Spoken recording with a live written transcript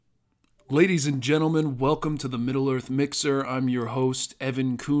Ladies and gentlemen, welcome to the Middle-earth Mixer. I'm your host,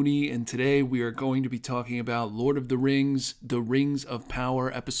 Evan Cooney, and today we are going to be talking about Lord of the Rings, The Rings of Power,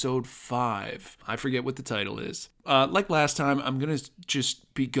 Episode 5. I forget what the title is. Like last time, I'm going to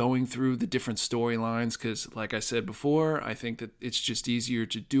just be going through the different storylines because, like I said before, I think that it's just easier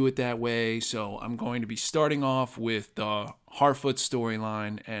to do it that way. So I'm going to be starting off with the Harfoot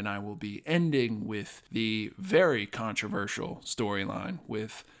storyline, and I will be ending with the very controversial storyline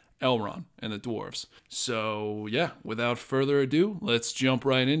with Elrond and the dwarves. So yeah, without further ado, let's jump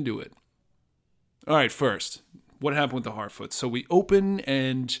right into it. All right, first, what happened with the Harfoots? So we open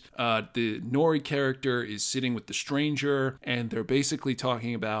and the Nori character is sitting with the stranger, and they're basically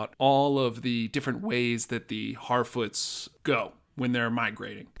talking about all of the different ways that the Harfoots go when they're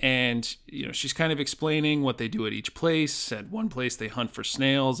migrating. And, she's kind of explaining what they do at each place. At one place, they hunt for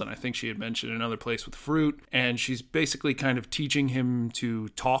snails, and I think she had mentioned another place with fruit. And she's basically kind of teaching him to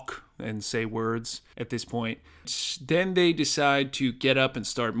talk and say words at this point. Then they decide to get up and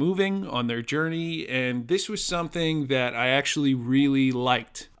start moving on their journey, and this was something that I actually really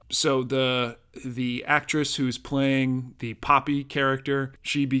liked. So the actress who's playing the Poppy character,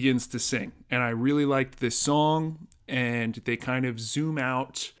 she begins to sing, and I really liked this song. And they kind of zoom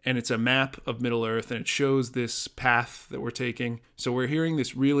out, and it's a map of Middle-earth, and it shows this path that we're taking. So we're hearing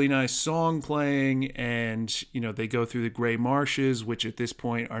this really nice song playing, and, they go through the Grey Marshes, which at this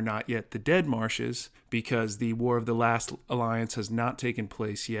point are not yet the Dead Marshes, because the War of the Last Alliance has not taken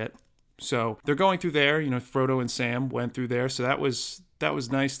place yet. So they're going through there, Frodo and Sam went through there, so that was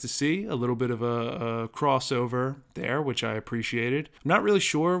nice to see, a little bit of a crossover there, which I appreciated. I'm not really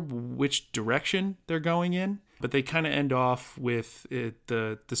sure which direction they're going in, but they kind of end off with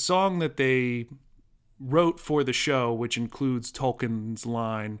the song that they wrote for the show, which includes Tolkien's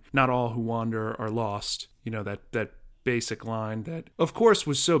line, "Not all who wander are lost." That basic line that, of course,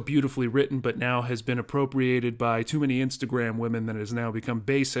 was so beautifully written, but now has been appropriated by too many Instagram women that it has now become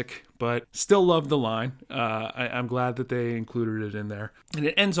basic, but still love the line. I'm glad that they included it in there. And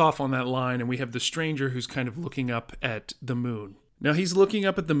it ends off on that line, and we have the stranger who's kind of looking up at the moon. Now, he's looking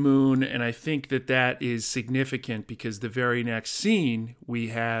up at the moon, and I think that is significant because the very next scene, we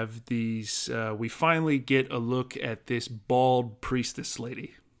have we finally get a look at this bald priestess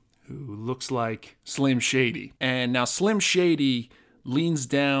lady who looks like Slim Shady. And now Slim Shady leans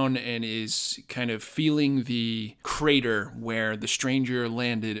down and is kind of feeling the crater where the stranger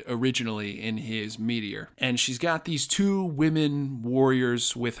landed originally in his meteor. And she's got these two women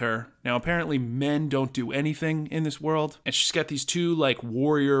warriors with her. Now, apparently men don't do anything in this world. And she's got these two,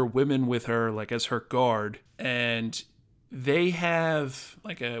 warrior women with her, as her guard. And they have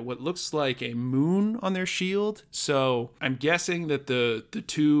what looks like a moon on their shield. So I'm guessing that the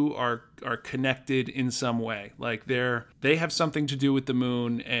two are connected in some way. They have something to do with the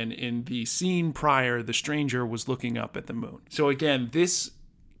moon, and in the scene prior, the stranger was looking up at the moon. So again, this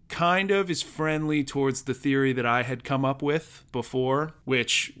kind of is friendly towards the theory that I had come up with before,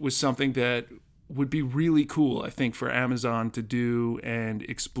 which was something that would be really cool, I think, for Amazon to do and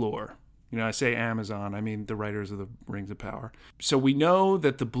explore. I say Amazon, I mean the writers of the Rings of Power. So we know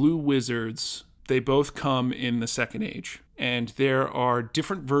that the Blue Wizards, they both come in the Second Age. And there are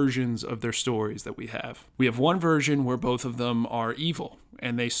different versions of their stories that we have. We have one version where both of them are evil,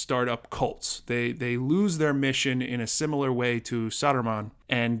 and they start up cults. They lose their mission in a similar way to Saruman,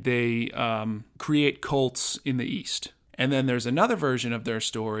 and they create cults in the East. And then there's another version of their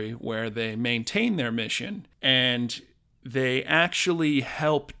story where they maintain their mission, and they actually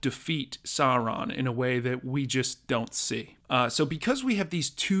help defeat Sauron in a way that we just don't see. So because we have these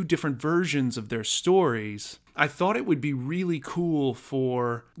two different versions of their stories, I thought it would be really cool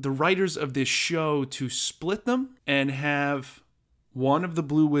for the writers of this show to split them and have one of the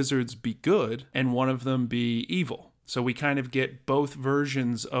Blue Wizards be good and one of them be evil. So we kind of get both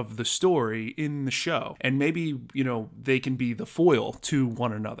versions of the story in the show. And maybe, they can be the foil to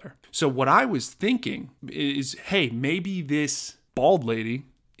one another. So what I was thinking is, hey, maybe this bald lady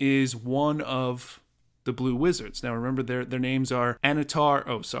is one of the Blue Wizards. Now, remember, their names are Anatar.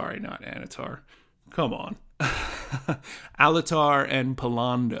 Oh, sorry, not Anatar. Come on. Alatar and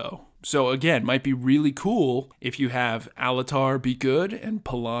Palando. So again, might be really cool if you have Alatar be good and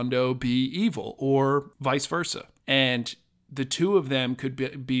Palando be evil, or vice versa. And the two of them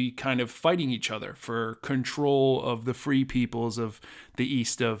could be kind of fighting each other for control of the free peoples of the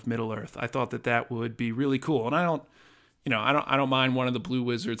east of Middle-earth. I thought that would be really cool. And I don't mind one of the Blue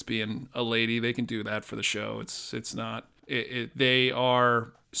Wizards being a lady. They can do that for the show. They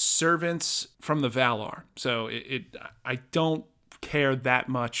are servants from the Valar. So I don't care that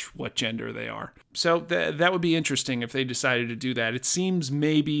much what gender they are. So that would be interesting if they decided to do that. It seems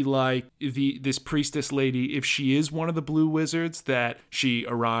maybe like this priestess lady, if she is one of the blue wizards, that she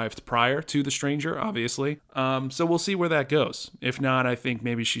arrived prior to the stranger, obviously. So we'll see where that goes. If not, I think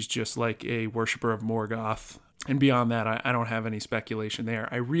maybe she's just like a worshiper of Morgoth. And beyond that, I don't have any speculation there.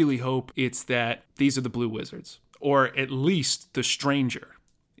 I really hope it's that these are the blue wizards, or at least the stranger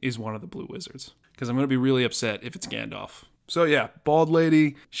is one of the blue wizards, because I'm going to be really upset if it's Gandalf. So yeah, bald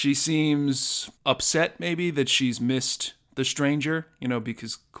lady, she seems upset maybe that she's missed the stranger,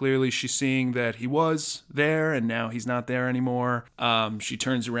 because clearly she's seeing that he was there and now he's not there anymore. She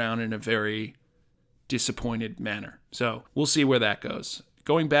turns around in a very disappointed manner. So we'll see where that goes.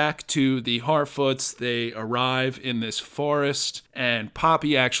 Going back to the Harfoots, they arrive in this forest, and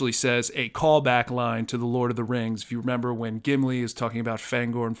Poppy actually says a callback line to The Lord of the Rings. If you remember when Gimli is talking about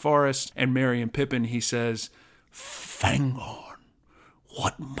Fangorn Forest and Merry and Pippin, he says, "Fangorn,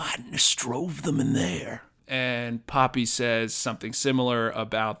 what madness drove them in there?" And Poppy says something similar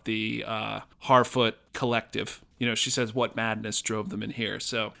about the Harfoot collective. She says, "What madness drove them in here?"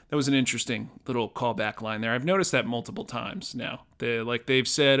 So that was an interesting little callback line there. I've noticed that multiple times now. They've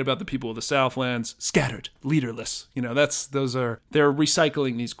said about the people of the Southlands, scattered, leaderless. They're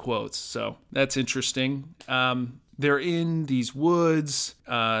recycling these quotes. So that's interesting. They're in these woods,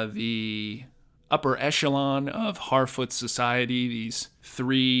 the upper echelon of Harfoot society, these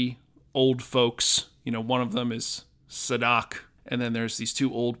three old folks. One of them is Sadak, and then there's these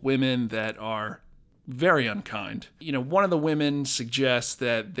two old women that are very unkind. One of the women suggests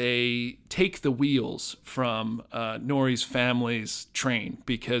that they take the wheels from Nori's family's train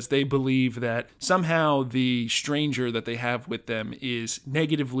because they believe that somehow the stranger that they have with them is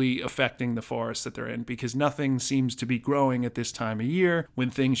negatively affecting the forest that they're in, because nothing seems to be growing at this time of year when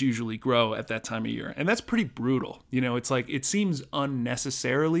things usually grow at that time of year. And that's pretty brutal. It's like, it seems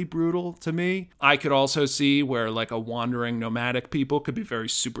unnecessarily brutal to me. I could also see where like a wandering nomadic people could be very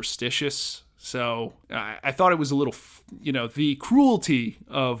superstitious. So I thought it was a little, the cruelty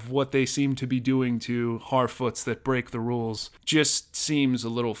of what they seem to be doing to Harfoots that break the rules just seems a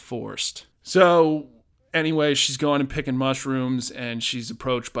little forced. So anyway, she's going and picking mushrooms, and she's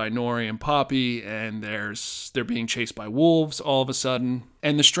approached by Nori and Poppy, and they're being chased by wolves all of a sudden.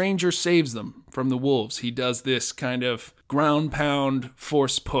 And the stranger saves them from the wolves. He does this kind of ground pound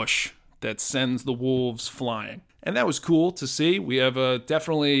force push that sends the wolves flying. And that was cool to see. We have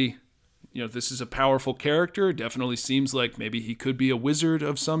definitely... this is a powerful character. Definitely seems like maybe he could be a wizard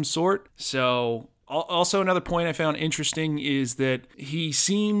of some sort. So, also another point I found interesting is that he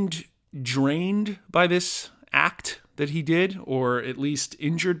seemed drained by this act that he did, or at least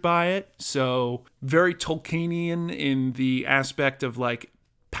injured by it. So, very Tolkienian in the aspect of like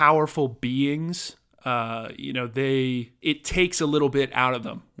powerful beings. It takes a little bit out of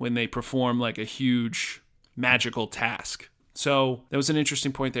them when they perform like a huge magical task. So that was an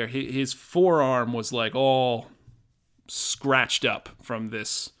interesting point there. His forearm was like all scratched up from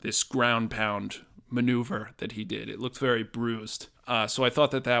this ground pound maneuver that he did. It looked very bruised. So I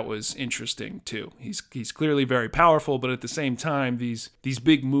thought that was interesting too. He's clearly very powerful, but at the same time, these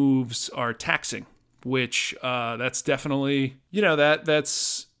big moves are taxing, which that's definitely,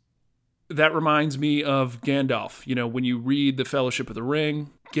 that reminds me of Gandalf. When you read The Fellowship of the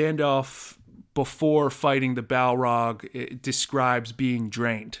Ring, Gandalf, before fighting the Balrog, it describes being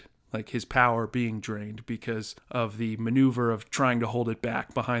drained, like his power being drained because of the maneuver of trying to hold it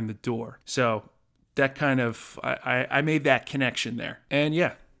back behind the door. So that kind of, I made that connection there. And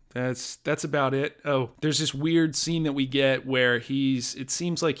yeah, that's about it. Oh, there's this weird scene that we get where it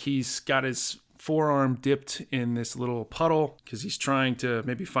seems like he's got his forearm dipped in this little puddle because he's trying to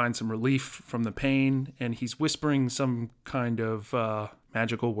maybe find some relief from the pain, and he's whispering some kind of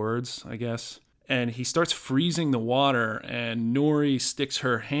magical words, I guess. And he starts freezing the water, and Nori sticks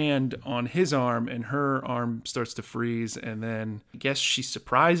her hand on his arm, and her arm starts to freeze. And then I guess she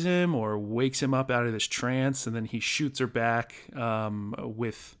surprises him or wakes him up out of this trance, and then he shoots her back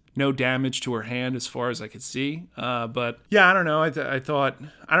with no damage to her hand as far as I could see. But yeah, I don't know. I thought,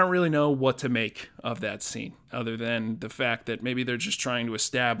 I don't really know what to make of that scene, other than the fact that maybe they're just trying to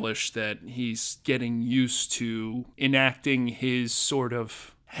establish that he's getting used to enacting his sort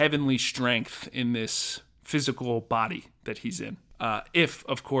of heavenly strength in this physical body that he's in. If,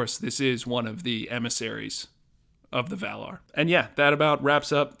 of course, this is one of the emissaries of the Valar. And yeah, that about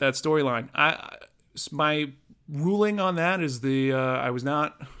wraps up that storyline. My ruling on that is I was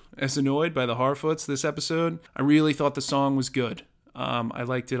not as annoyed by the Harfoots this episode. I really thought the song was good. I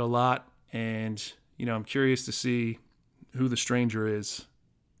liked it a lot, and I'm curious to see who the stranger is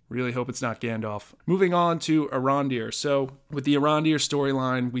Really hope it's not Gandalf. Moving on to Arondir. So with the Arondir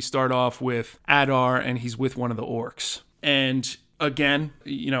storyline, we start off with Adar, and he's with one of the orcs. And again,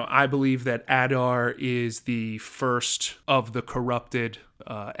 I believe that Adar is the first of the corrupted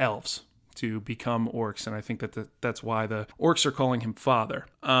elves to become orcs, and I think that that's why the orcs are calling him father.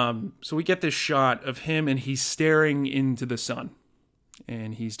 So we get this shot of him, and he's staring into the sun.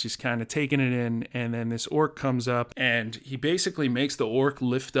 And he's just kind of taking it in, and then this orc comes up, and he basically makes the orc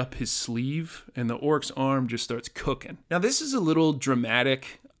lift up his sleeve, and the orc's arm just starts cooking. Now, this is a little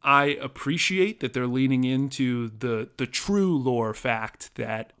dramatic. I appreciate that they're leaning into the true lore fact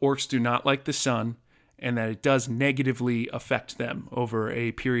that orcs do not like the sun, and that it does negatively affect them over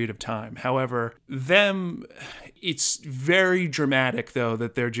a period of time. However, it's very dramatic, though,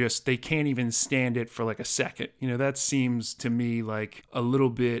 that they can't even stand it for like a second. That seems to me like a little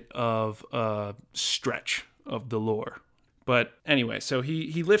bit of a stretch of the lore. But anyway, so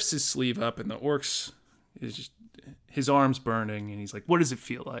he lifts his sleeve up, and the orc's his arm's burning, and he's like, "What does it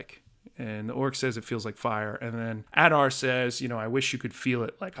feel like?" And the orc says it feels like fire. And then Adar says, I wish you could feel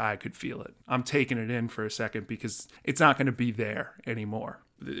it like I could feel it. I'm taking it in for a second because it's not going to be there anymore.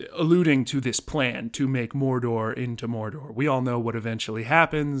 Alluding to this plan to make Mordor into Mordor. We all know what eventually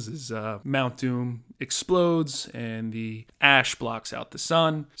happens is Mount Doom explodes and the ash blocks out the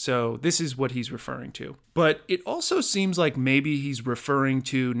sun. So this is what he's referring to. But it also seems like maybe he's referring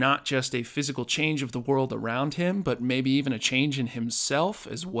to not just a physical change of the world around him, but maybe even a change in himself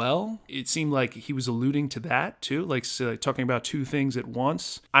as well. It seemed like he was alluding to that too, like talking about two things at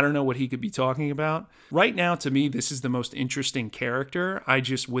once. I don't know what he could be talking about. Right now, to me, this is the most interesting character. I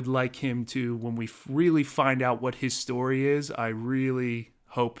just would like him to, when we really find out what his story is, I really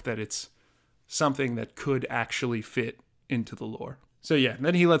hope that it's something that could actually fit into the lore. So yeah,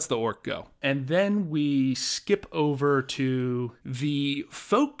 then he lets the orc go. And then we skip over to the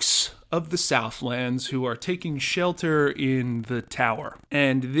folks of the Southlands who are taking shelter in the tower.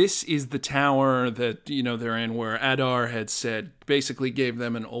 And this is the tower that, they're in, where Adar had said, basically gave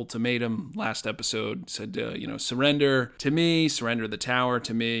them an ultimatum last episode, said, surrender to me, surrender the tower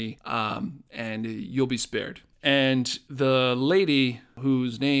to me, and you'll be spared. And the lady,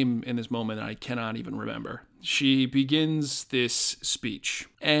 whose name in this moment I cannot even remember, she begins this speech.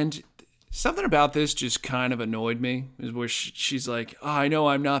 And something about this just kind of annoyed me, is where she's like, I know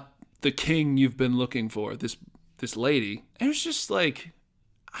I'm not the king you've been looking for, this lady. And it was just like,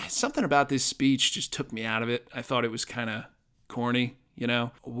 something about this speech just took me out of it. I thought it was kind of corny,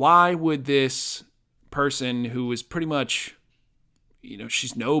 Why would this person who was pretty much,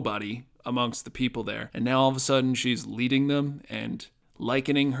 she's nobody amongst the people there, and now all of a sudden she's leading them and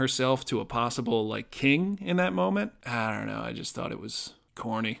likening herself to a possible king in that moment? I don't know, I just thought it was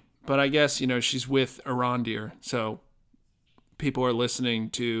corny. But I guess, she's with Arondir, so people are listening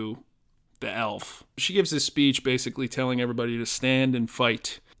to the elf. She gives this speech basically telling everybody to stand and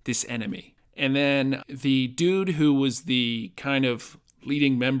fight this enemy. And then the dude who was the kind of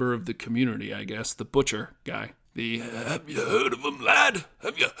leading member of the community, I guess, the butcher guy, have you heard of him, lad?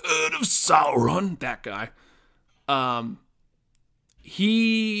 Have you heard of Sauron? That guy.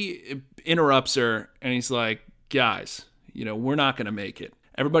 He interrupts her and he's like, guys, we're not going to make it.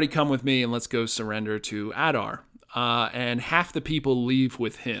 Everybody come with me and let's go surrender to Adar. And half the people leave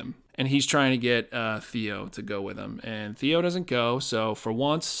with him. And he's trying to get Theo to go with him. And Theo doesn't go. So for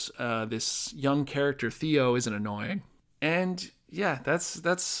once, this young character, Theo, isn't annoying. And yeah,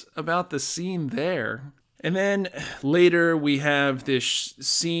 that's about the scene there. And then later we have this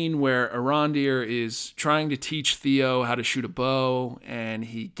scene where Arondir is trying to teach Theo how to shoot a bow, and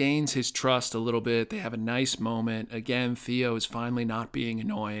he gains his trust a little bit. They have a nice moment. Again, Theo is finally not being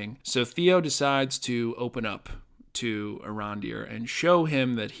annoying. So Theo decides to open up to Arondir and show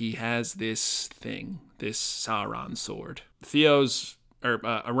him that he has this thing, this Sauron sword.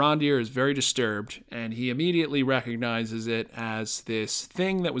 Arondir is very disturbed, and he immediately recognizes it as this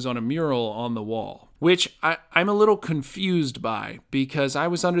thing that was on a mural on the wall, which I'm a little confused by, because I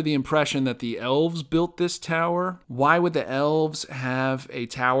was under the impression that the elves built this tower. Why would the elves have a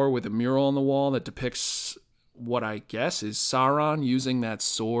tower with a mural on the wall that depicts what I guess is Sauron using that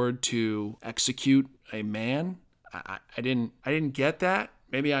sword to execute a man? I didn't get that.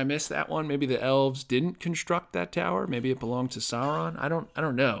 Maybe I missed that one. Maybe the elves didn't construct that tower. Maybe it belonged to Sauron. I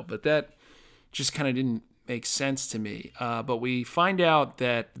don't know, but that just kind of didn't make sense to me. But we find out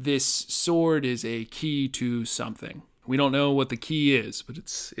that this sword is a key to something. We don't know what the key is, but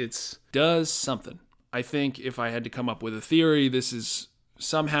it's does something. I think if I had to come up with a theory,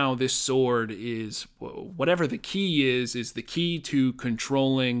 somehow this sword is, whatever the key is the key to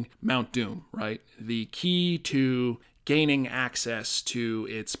controlling Mount Doom, right? The key to gaining access to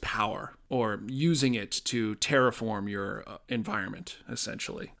its power or using it to terraform your environment,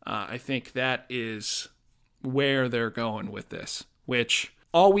 essentially. I think that is where they're going with this, which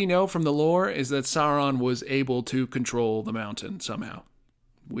all we know from the lore is that Sauron was able to control the mountain somehow.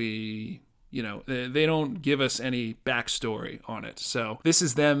 They don't give us any backstory on it. So this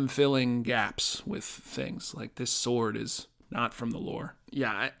is them filling gaps with things. Like, this sword is not from the lore.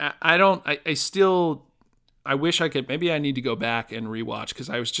 Yeah, I wish I could, maybe I need to go back and rewatch, because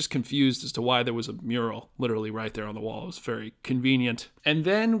I was just confused as to why there was a mural literally right there on the wall. It was very convenient. And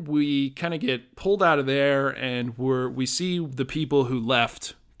then we kind of get pulled out of there, and we see the people who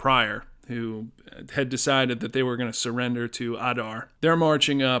left prior, who had decided that they were going to surrender to Adar. They're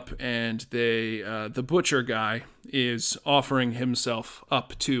marching up, and the butcher guy is offering himself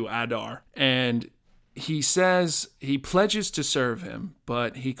up to Adar. And he says he pledges to serve him,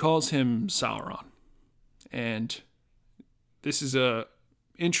 but he calls him Sauron. And this is a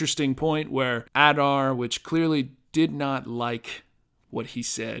interesting point where Adar, which clearly did not like what he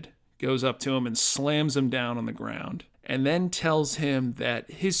said, goes up to him and slams him down on the ground, and then tells him that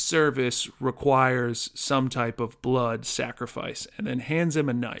his service requires some type of blood sacrifice, and then hands him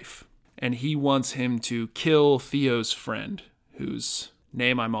a knife. And he wants him to kill Theo's friend, whose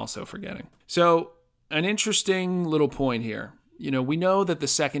name I'm also forgetting. So, an interesting little point here. We know that the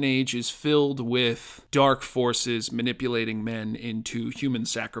Second Age is filled with dark forces manipulating men into human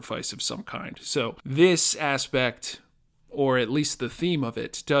sacrifice of some kind. So this aspect, or at least the theme of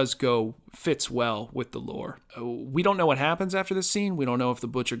it, fits well with the lore. We don't know what happens after this scene. We don't know if the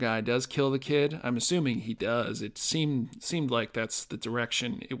butcher guy does kill the kid. I'm assuming he does. It seemed like that's the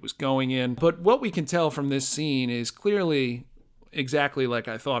direction it was going in. But what we can tell from this scene is clearly, exactly like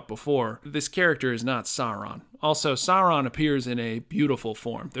I thought before, this character is not Sauron. Also, Sauron appears in a beautiful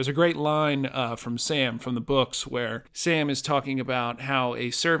form. There's a great line from Sam from the books where Sam is talking about how a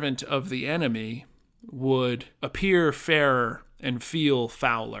servant of the enemy would appear fairer and feel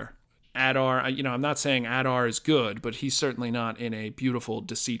fouler. Adar, I'm not saying Adar is good, but he's certainly not in a beautiful,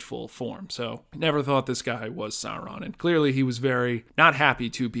 deceitful form. So I never thought this guy was Sauron. And clearly he was very not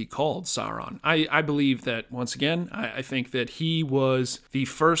happy to be called Sauron. I believe that, once again, I think that he was the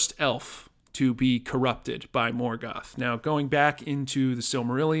first elf to be corrupted by Morgoth. Now, going back into the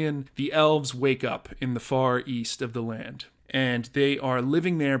Silmarillion, the elves wake up in the far east of the land, and they are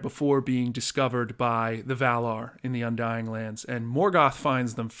living there before being discovered by the Valar in the Undying Lands, and Morgoth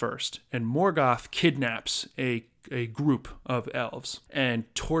finds them first, and Morgoth kidnaps a group of elves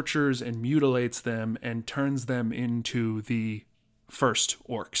and tortures and mutilates them and turns them into the first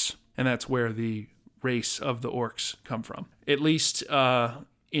orcs. And that's where the race of the orcs come from. At least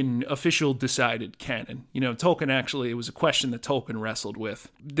in official decided canon. Tolkien actually, it was a question that Tolkien wrestled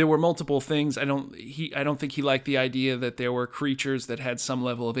with. There were multiple things. I don't think he liked the idea that there were creatures that had some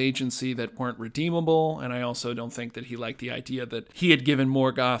level of agency that weren't redeemable, and I also don't think that he liked the idea that he had given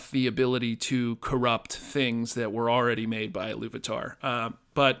Morgoth the ability to corrupt things that were already made by Iluvatar.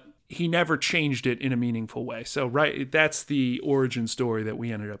 But he never changed it in a meaningful way. So, that's the origin story that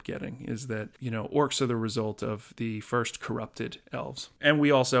we ended up getting, is that, orcs are the result of the first corrupted elves. And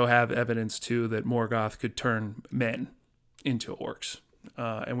we also have evidence, too, that Morgoth could turn men into orcs.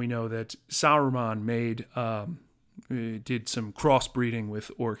 And we know that Sauron did some crossbreeding with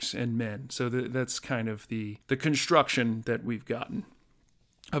orcs and men. So that's kind of the construction that we've gotten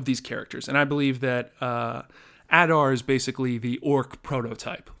of these characters. And I believe that Adar is basically the orc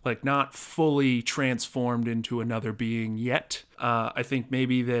prototype, like not fully transformed into another being yet. I think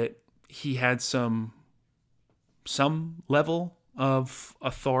maybe that he had some level of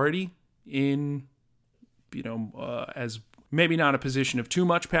authority in, as maybe not a position of too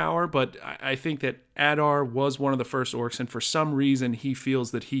much power, but I think that Adar was one of the first orcs, and for some reason he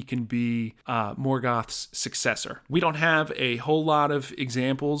feels that he can be Morgoth's successor. We don't have a whole lot of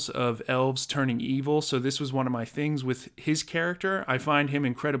examples of elves turning evil, so this was one of my things with his character. I find him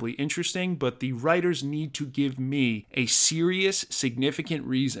incredibly interesting, but the writers need to give me a serious, significant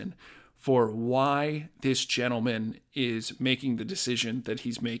reason for why this gentleman is making the decision that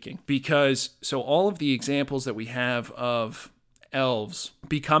he's making. Because, so all of the examples that we have of elves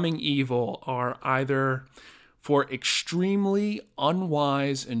becoming evil are either for extremely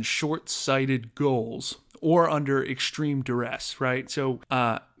unwise and short-sighted goals or under extreme duress, right? So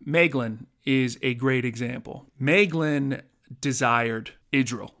Maeglin is a great example. Maeglin desired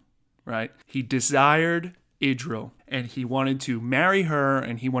Idril, right? He desired Idril, and he wanted to marry her,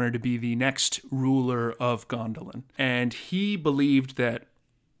 and he wanted to be the next ruler of Gondolin. And he believed that,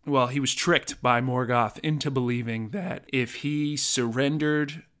 he was tricked by Morgoth into believing that if he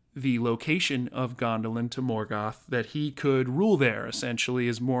surrendered the location of Gondolin to Morgoth, that he could rule there essentially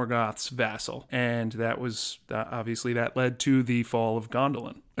as Morgoth's vassal. And that was, obviously, that led to the fall of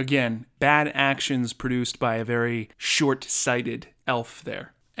Gondolin. Again, bad actions produced by a very short-sighted elf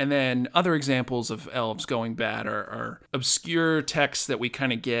there. And then other examples of elves going bad are obscure texts that we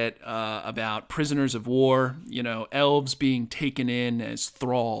kind of get about prisoners of war, elves being taken in as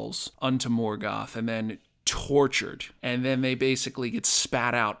thralls unto Morgoth and then tortured. And then they basically get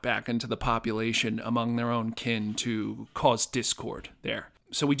spat out back into the population among their own kin to cause discord there.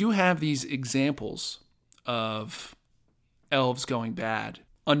 So we do have these examples of elves going bad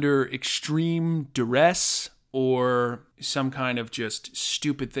under extreme duress or some kind of just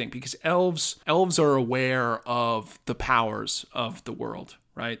stupid thing, because elves are aware of the powers of the world,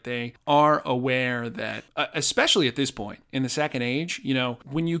 right? They are aware that, especially at this point in the Second Age,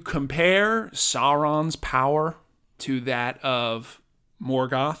 when you compare Sauron's power to that of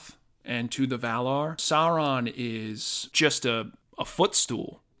Morgoth and to the Valar, Sauron is just a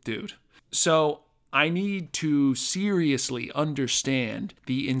footstool, dude. So I need to seriously understand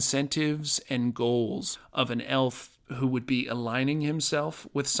the incentives and goals of an elf who would be aligning himself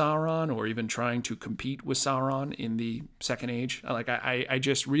with Sauron or even trying to compete with Sauron in the Second Age. I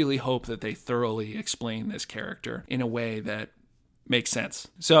just really hope that they thoroughly explain this character in a way that makes sense.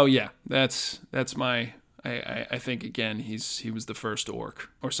 So yeah, that's my... I think, again, he was the first orc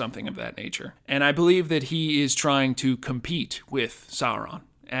or something of that nature. And I believe that he is trying to compete with Sauron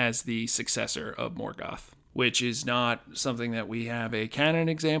as the successor of Morgoth, which is not something that we have a canon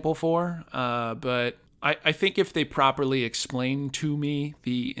example for, but I think if they properly explain to me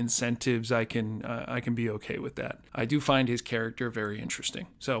the incentives, I can be okay with that. I do find his character very interesting,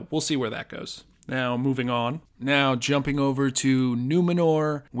 so we'll see where that goes. Now, moving on. Now, jumping over to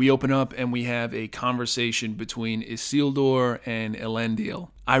Numenor, we open up and we have a conversation between Isildur and Elendil.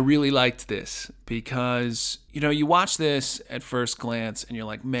 I really liked this because, you watch this at first glance and you're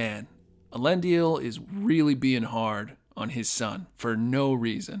like, man, Elendil is really being hard on his son for no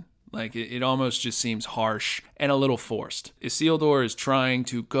reason. Like, it almost just seems harsh and a little forced. Isildur is trying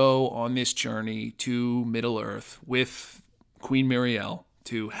to go on this journey to Middle-earth with Queen Miriel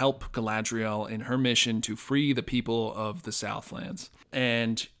to help Galadriel in her mission to free the people of the Southlands.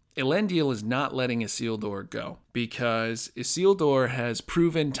 And Elendil is not letting Isildur go because Isildur has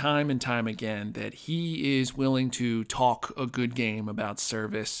proven time and time again that he is willing to talk a good game about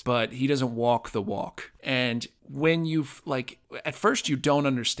service, but he doesn't walk the walk. And when at first you don't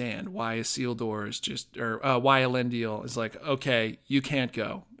understand why Isildur is why Elendil is like, okay, you can't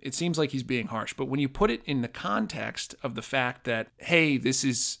go. It seems like he's being harsh. But when you put it in the context of the fact that, hey,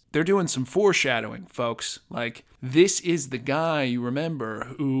 they're doing some foreshadowing, folks. Like, this is the guy, you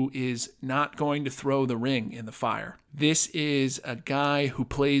remember, who is not going to throw the ring in the fire. This is a guy who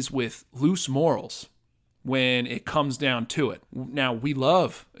plays with loose morals when it comes down to it. Now, we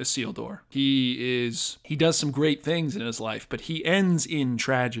love Isildur. He does some great things in his life, but he ends in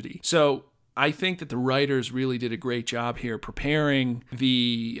tragedy. So I think that the writers really did a great job here preparing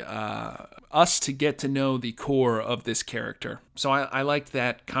us to get to know the core of this character. So I liked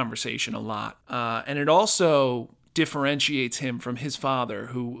that conversation a lot. And it also differentiates him from his father,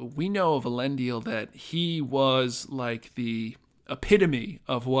 who we know of Elendil that he was like the epitome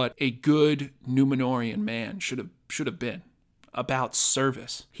of what a good Númenórean man should have been, about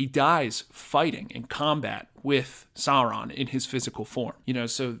service. He dies fighting in combat with Sauron in his physical form.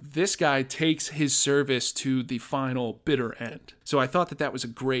 So this guy takes his service to the final bitter end. So I thought that was a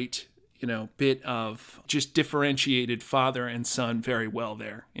great, bit of just differentiated father and son very well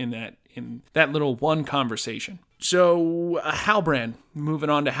there in that little one conversation. So Halbrand, moving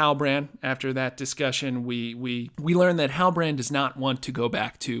on to Halbrand. After that discussion, we learn that Halbrand does not want to go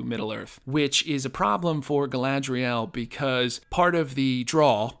back to Middle-earth, which is a problem for Galadriel because part of the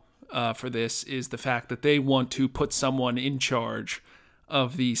draw for this is the fact that they want to put someone in charge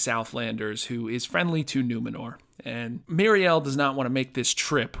of the Southlanders who is friendly to Numenor. And Miriel does not want to make this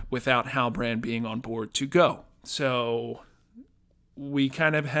trip without Halbrand being on board to go. So we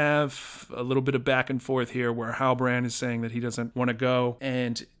kind of have a little bit of back and forth here where Halbrand is saying that he doesn't want to go.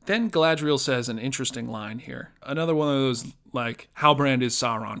 And then Galadriel says an interesting line here. Another one of those, like, Halbrand is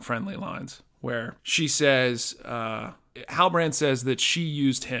Sauron friendly lines, where she says, Halbrand says that she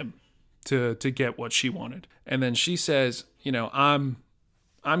used him to get what she wanted. And then she says,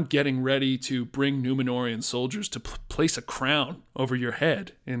 I'm getting ready to bring Númenórean soldiers to place a crown over your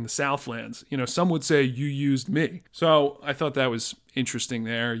head in the Southlands. Some would say you used me. So I thought that was interesting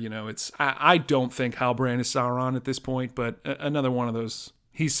there. I don't think Halbrand is Sauron at this point, but another one of those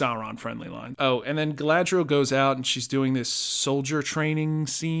He's Sauron friendly line. Oh, and then Galadriel goes out and she's doing this soldier training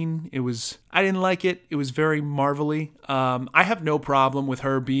scene. I didn't like it. It was very marvelly. I have no problem with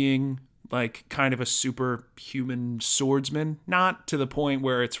her being like kind of a superhuman swordsman, not to the point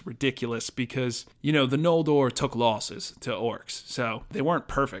where it's ridiculous because, the Noldor took losses to orcs, so they weren't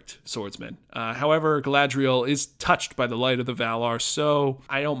perfect swordsmen. However, Galadriel is touched by the light of the Valar, so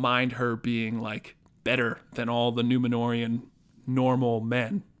I don't mind her being like better than all the Númenórean normal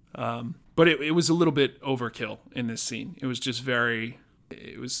men. But it was a little bit overkill in this scene. It was just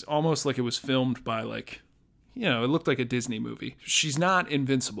it was almost like it was filmed by like, it looked like a Disney movie. She's not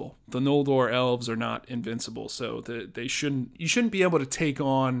invincible. The Noldor elves are not invincible, so you shouldn't be able to take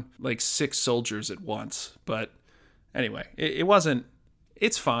on like 6 soldiers at once. But anyway,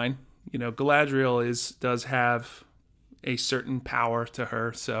 it's fine. Galadriel does have a certain power to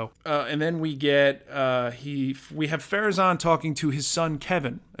her. So, and then we get we have Pharazôn talking to his son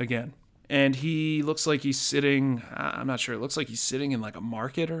Kevin again, and he looks like he's sitting. I'm not sure. It looks like he's sitting in like a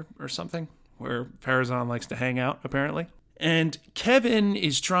market or something where Pharazôn likes to hang out, apparently. And Kevin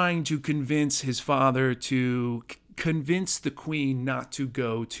is trying to convince his father to convince the queen not to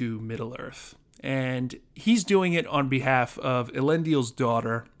go to Middle-earth, and he's doing it on behalf of Elendil's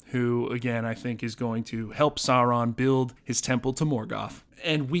daughter, who, again, I think is going to help Sauron build his temple to Morgoth.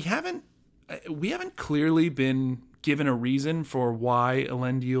 And we haven't clearly been given a reason for why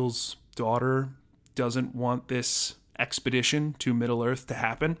Elendil's daughter doesn't want this expedition to Middle-earth to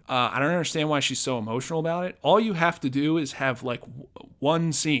happen. I don't understand why she's so emotional about it. All you have to do is have like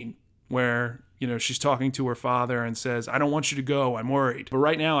one scene where, she's talking to her father and says, "I don't want you to go, I'm worried." But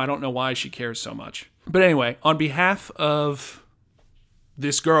right now, I don't know why she cares so much. But anyway, on behalf of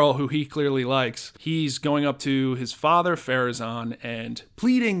this girl who he clearly likes, he's going up to his father, Pharazôn, and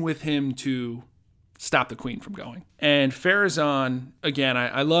pleading with him to stop the queen from going. And Pharazôn, again,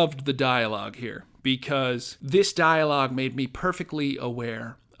 I loved the dialogue here because this dialogue made me perfectly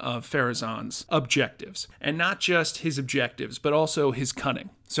aware of Pharazôn's objectives. And not just his objectives, but also his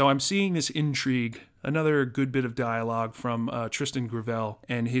cunning. So I'm seeing this intrigue, another good bit of dialogue from Tristan Gravel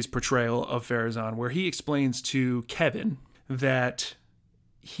and his portrayal of Pharazôn, where he explains to Kevin that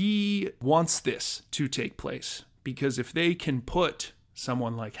he wants this to take place because if they can put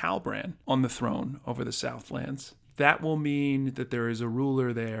someone like Halbrand on the throne over the Southlands, that will mean that there is a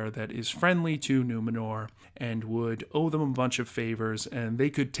ruler there that is friendly to Númenor and would owe them a bunch of favors, and they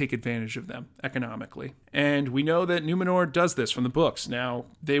could take advantage of them economically. And we know that Númenor does this from the books. Now,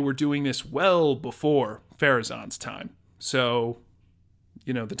 they were doing this well before Pharazôn's time. So,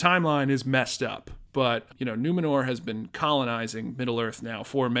 the timeline is messed up. But, Númenor has been colonizing Middle-earth now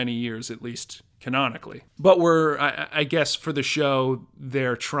for many years, at least canonically. But I guess for the show,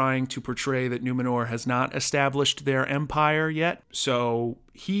 they're trying to portray that Númenor has not established their empire yet. So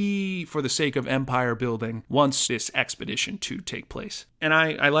he, for the sake of empire building, wants this expedition to take place. And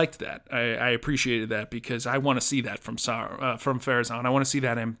I liked that. I appreciated that because I want to see that from Pharazôn. I want to see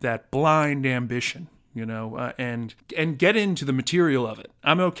that blind ambition. And get into the material of it.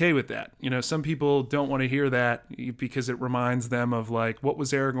 I'm okay with that. Some people don't want to hear that because it reminds them of like, what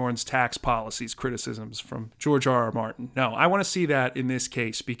was Aragorn's tax policies criticisms from George R.R. Martin. No, I want to see that in this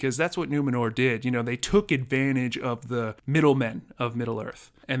case because that's what Númenor did. They took advantage of the middlemen of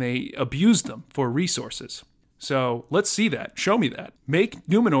Middle-earth and they abused them for resources. So let's see that. Show me that. Make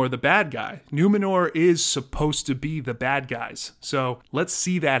Númenor the bad guy. Númenor is supposed to be the bad guys. So let's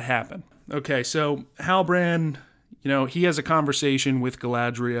see that happen. Okay, so Halbrand, he has a conversation with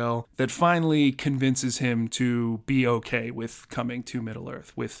Galadriel that finally convinces him to be okay with coming to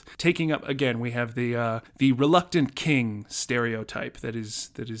Middle-earth, with taking up, again, we have the reluctant king stereotype that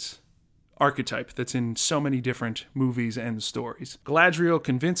is archetype that's in so many different movies and stories. Galadriel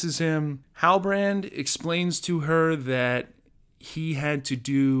convinces him. Halbrand explains to her that he had to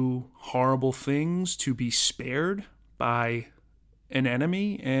do horrible things to be spared by an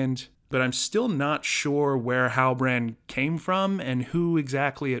enemy, but I'm still not sure where Halbrand came from and who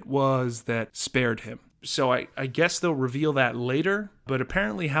exactly it was that spared him. So I guess they'll reveal that later, but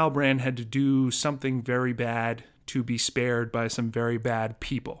apparently Halbrand had to do something very bad to be spared by some very bad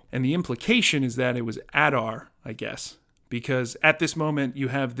people. And the implication is that it was Adar, I guess, because at this moment you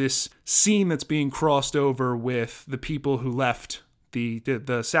have this scene that's being crossed over with the people who left, the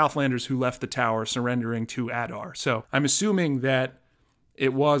Southlanders who left the tower surrendering to Adar. So I'm assuming that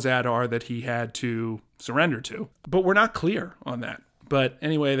it was Adar that he had to surrender to. But we're not clear on that. But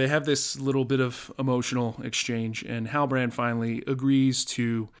anyway, they have this little bit of emotional exchange, and Halbrand finally agrees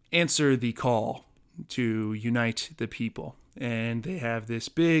to answer the call to unite the people. and they have this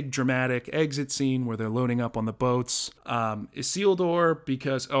big dramatic exit scene where they're loading up on the boats. Isildur,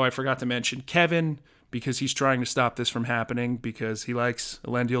 because, I forgot to mention Kevin, because he's trying to stop this from happening because he likes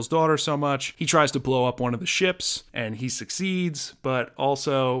Elendil's daughter so much. He tries to blow up one of the ships, and he succeeds, but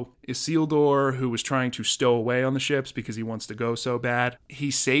also Isildur, who was trying to stow away on the ships because he wants to go so bad, he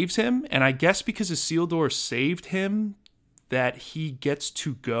saves him, and I guess because Isildur saved him, that he gets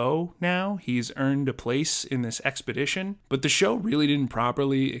to go now. He's earned a place in this expedition, but the show really didn't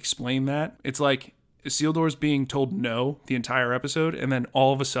properly explain that. It's like Isildur's being told no the entire episode, and then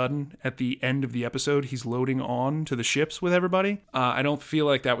all of a sudden, at the end of the episode, he's loading on to the ships with everybody. I don't feel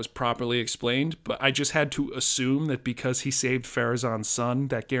like that was properly explained, but I just had to assume that because he saved Pharazôn's son,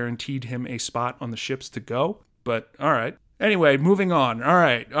 that guaranteed him a spot on the ships to go. But, alright. Anyway, moving on.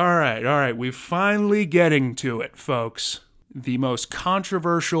 Alright. We're finally getting to it, folks. The most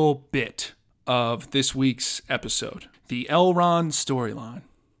controversial bit of this week's episode. The Elrond storyline.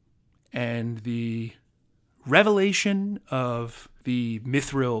 And the revelation of the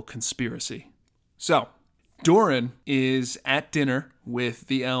Mithril conspiracy. So, Doran is at dinner with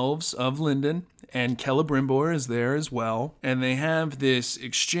the elves of Lindon, and Celebrimbor is there as well. And they have this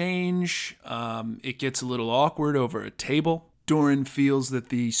exchange. It gets a little awkward over a table. Doran feels that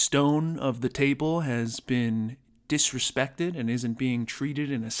the stone of the table has been disrespected and isn't being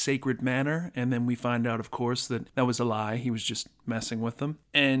treated in a sacred manner, and then we find out, of course, that that was a lie. He was just messing with them.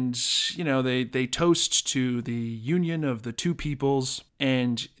 And, they toast to the union of the two peoples,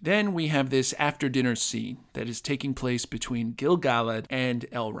 and then we have this after-dinner scene that is taking place between Gil-galad and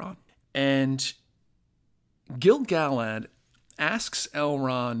Elrond. And Gil-galad asks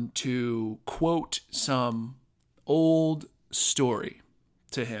Elrond to quote some old story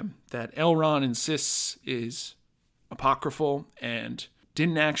to him that Elrond insists is apocryphal and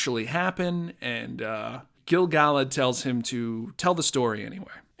didn't actually happen, and Gil-galad tells him to tell the story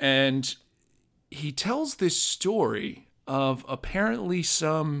anyway. And he tells this story of apparently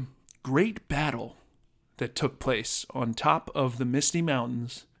some great battle that took place on top of the Misty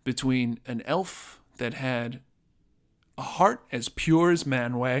Mountains between an elf that had a heart as pure as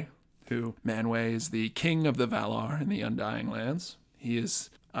Manwë, who Manwë is the king of the Valar in the Undying Lands. He is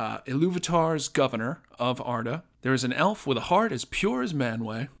Ilúvatar's governor of Arda. There is an elf with a heart as pure as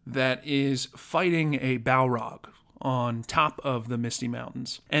Manwë that is fighting a Balrog on top of the Misty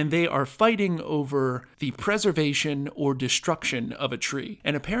Mountains. And they are fighting over the preservation or destruction of a tree.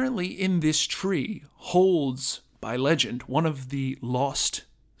 And apparently in this tree holds, by legend, one of the lost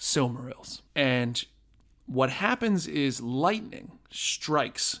Silmarils. And what happens is lightning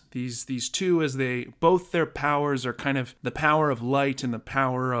strikes these two, as both their powers are kind of, the power of light and the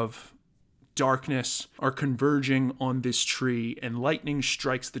power of darkness are converging on this tree, and lightning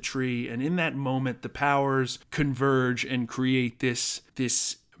strikes the tree, and in that moment the powers converge and create this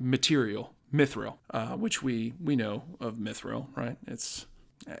material, Mithril, which we know of Mithril, right? It's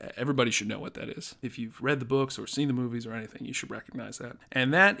everybody should know what that is. If you've read the books or seen the movies or anything, you should recognize that.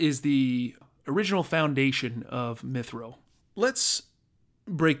 And that is the original foundation of Mithril. Let's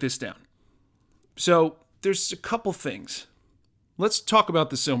break this down. So there's a couple things. Let's talk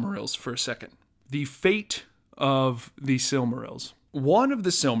about the Silmarils for a second. The fate of the Silmarils. One of the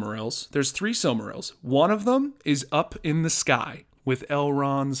Silmarils, there's 3 Silmarils. One of them is up in the sky with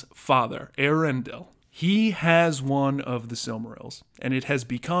Elrond's father, Eärendil. He has one of the Silmarils, and it has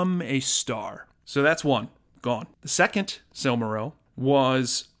become a star. So that's one, gone. The second Silmaril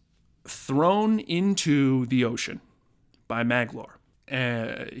was thrown into the ocean by Maglor.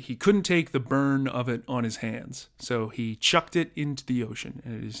 He couldn't take the burn of it on his hands, so he chucked it into the ocean,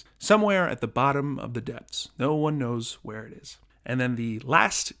 and it is somewhere at the bottom of the depths. No one knows where it is. And then the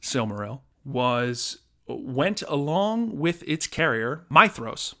last Silmaril went along with its carrier,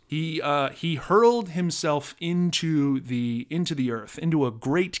 Maithros. He hurled himself into the earth, into a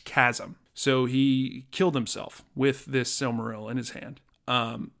great chasm. So he killed himself with this Silmaril in his hand.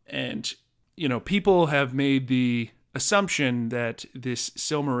 And people have made the assumption that this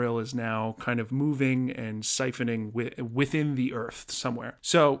Silmaril is now kind of moving and siphoning within the earth somewhere.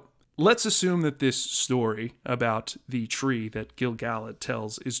 So let's assume that this story about the tree that Gil-galad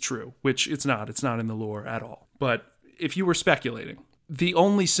tells is true, which it's not. It's not in the lore at all. But if you were speculating, the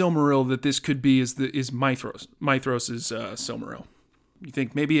only Silmaril that this could be is Maithros. Maithros' Silmaril. You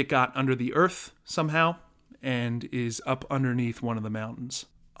think maybe it got under the earth somehow and is up underneath one of the mountains.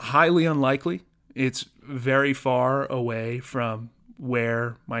 Highly unlikely. It's very far away from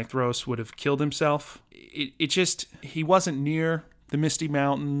where Maithros would have killed himself. He wasn't near the Misty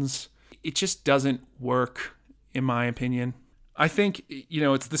Mountains. It just doesn't work, in my opinion. I think,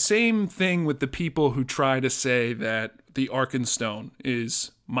 it's the same thing with the people who try to say that the Arkenstone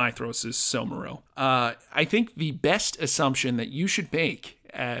is Mithros' Silmaril. I think the best assumption that you should make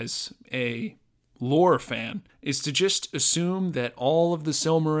as a lore fan is to just assume that all of the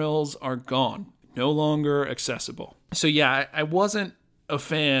Silmarils are gone, no longer accessible. So yeah, I wasn't a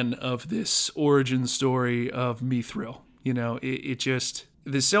fan of this origin story of Mithril. It just...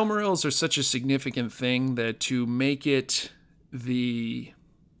 The Silmarils are such a significant thing that to make it the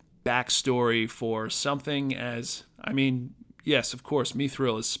backstory for something as... yes, of course,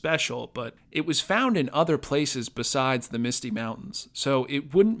 Mithril is special, but it was found in other places besides the Misty Mountains. So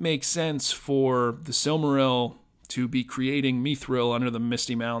it wouldn't make sense for the Silmaril to be creating Mithril under the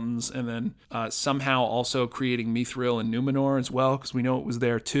Misty Mountains and then somehow also creating Mithril in Numenor as well, because we know it was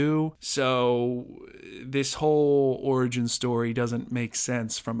there too. So this whole origin story doesn't make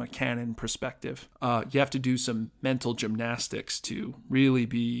sense from a canon perspective. You have to do some mental gymnastics to really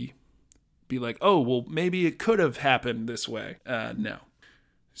be like, oh, well, maybe it could have happened this way. No.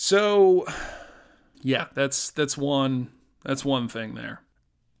 So, yeah, that's one thing there.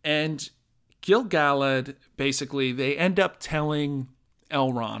 And Gil-galad, basically, they end up telling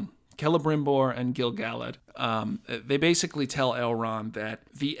Elrond, Celebrimbor and Gil-galad, they basically tell Elrond that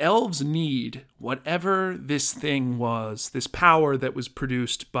the elves need whatever this thing was, this power that was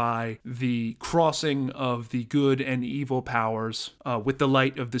produced by the crossing of the good and evil powers with the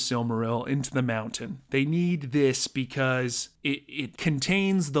light of the Silmaril into the mountain. They need this because it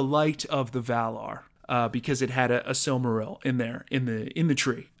contains the light of the Valar, because it had a Silmaril in there, in the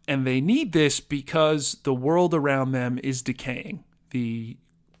tree. And they need this because the world around them is decaying. The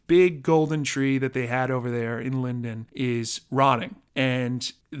big golden tree that they had over there in Lindon is rotting.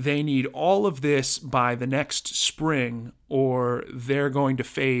 And they need all of this by the next spring, or they're going to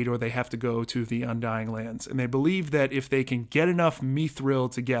fade, or they have to go to the Undying Lands. And they believe that if they can get enough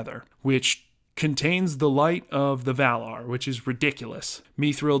Mithril together, which contains the light of the Valar, which is ridiculous.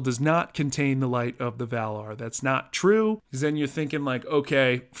 Mithril does not contain the light of the Valar. That's not true. Because then you're thinking like,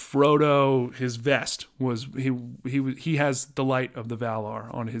 okay, Frodo, his vest was he has the light of the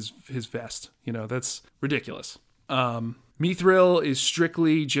Valar on his vest. That's ridiculous. Mithril is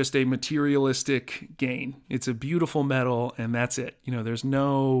strictly just a materialistic gain. It's a beautiful metal, and that's it. There's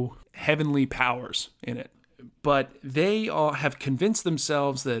no heavenly powers in it. But they all have convinced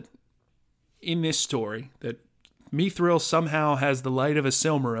themselves that in this story, that Mithril somehow has the light of a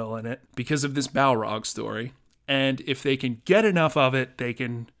Silmaril in it because of this Balrog story. And if they can get enough of it, they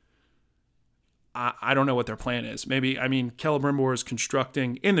can... I don't know what their plan is. Maybe, Celebrimbor is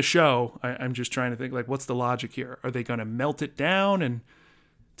constructing... In the show, I'm just trying to think, like, what's the logic here? Are they going to melt it down and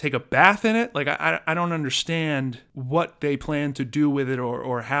take a bath in it? Like, I don't understand what they plan to do with it,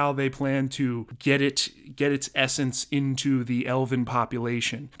 or how they plan to get its essence into the elven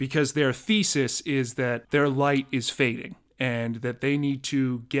population, because their thesis is that their light is fading and that they need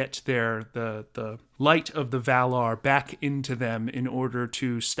to get the light of the Valar back into them in order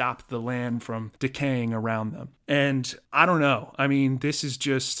to stop the land from decaying around them. And I don't know. This is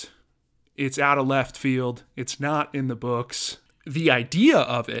just, it's out of left field. It's not in the books. The idea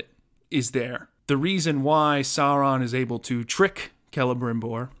of it is there. The reason why Sauron is able to trick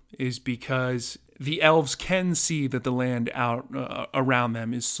Celebrimbor is because the elves can see that the land out around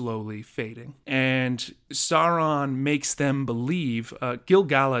them is slowly fading. And Sauron makes them believe.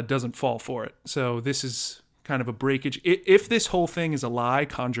 Gil-galad doesn't fall for it. So this is kind of a breakage. If this whole thing is a lie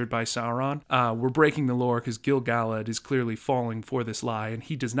conjured by Sauron, we're breaking the lore, because Gil-galad is clearly falling for this lie, and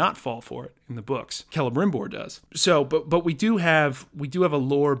he does not fall for it in the books. Celebrimbor does. So, but we do have a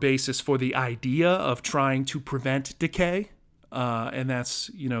lore basis for the idea of trying to prevent decay. And that's,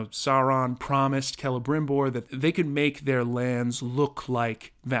 Sauron promised Celebrimbor that they could make their lands look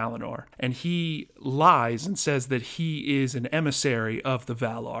like Valinor. And he lies and says that he is an emissary of the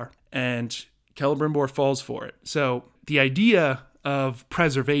Valar. And Celebrimbor falls for it. So the idea of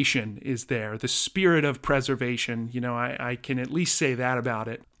preservation is there. The spirit of preservation, I can at least say that about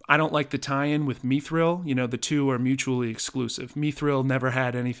it. I don't like the tie-in with Mithril. The two are mutually exclusive. Mithril never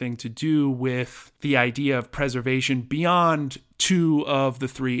had anything to do with the idea of preservation beyond 2 of the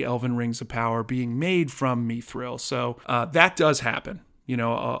 3 Elven Rings of Power being made from Mithril. So that does happen.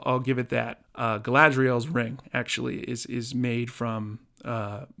 I'll give it that. Galadriel's ring actually is made from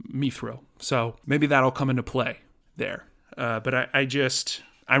Mithril. So maybe that'll come into play there. But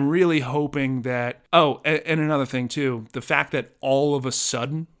I'm really hoping that... Oh, and another thing too, the fact that all of a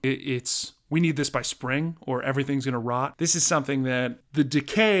sudden it's we need this by spring or everything's going to rot. This is something that the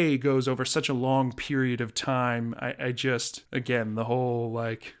decay goes over such a long period of time. I just, again, the whole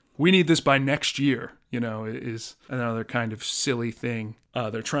we need this by next year, is another kind of silly thing.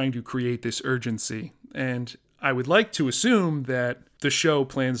 They're trying to create this urgency. And I would like to assume that the show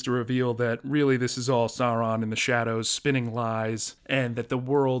plans to reveal that really this is all Sauron in the shadows spinning lies, and that the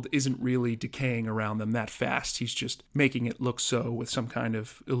world isn't really decaying around them that fast. He's just making it look so with some kind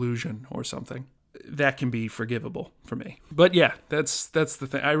of illusion or something. That can be forgivable for me. But yeah, that's the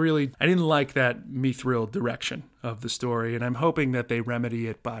thing. I didn't like that Mithril direction of the story, and I'm hoping that they remedy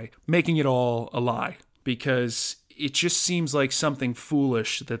it by making it all a lie, because it just seems like something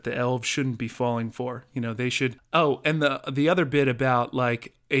foolish that the elves shouldn't be falling for. They should... Oh, and the other bit about,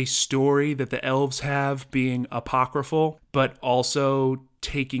 like, a story that the elves have being apocryphal, but also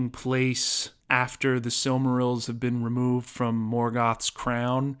taking place after the Silmarils have been removed from Morgoth's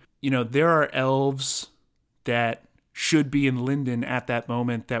crown. There are elves that should be in Lindon at that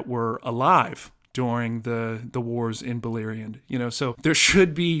moment that were alive during the wars in Beleriand, so there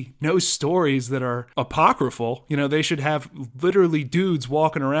should be no stories that are apocryphal. They should have literally dudes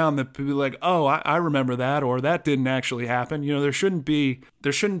walking around that be like, oh, I remember that, or that didn't actually happen. There shouldn't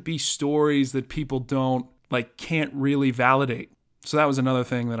be stories that people can't really validate. So that was another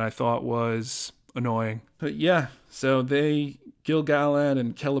thing that I thought was annoying. But yeah, so Gil-galad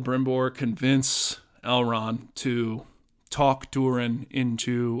and Celebrimbor convince Elrond to talk Durin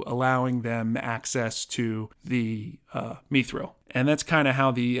into allowing them access to the Mithril. And that's kind of how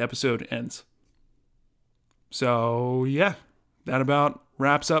the episode ends. So yeah, that about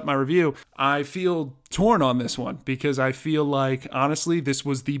wraps up my review. I feel torn on this one because I feel like, honestly, this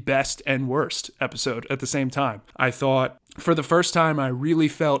was the best and worst episode at the same time. I thought, for the first time, I really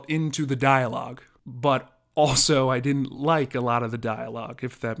felt into the dialogue, but also I didn't like a lot of the dialogue,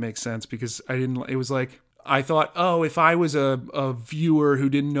 if that makes sense, because it was like, I thought, oh, if I was a viewer who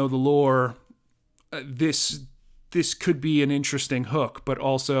didn't know the lore, this could be an interesting hook, but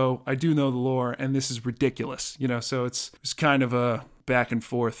also I do know the lore, and this is ridiculous, so it's kind of a back and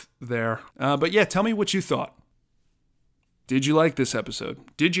forth there. But yeah, tell me what you thought. Did you like this episode?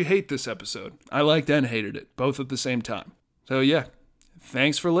 Did you hate this episode? I liked and hated it, both at the same time. So yeah,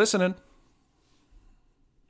 thanks for listening.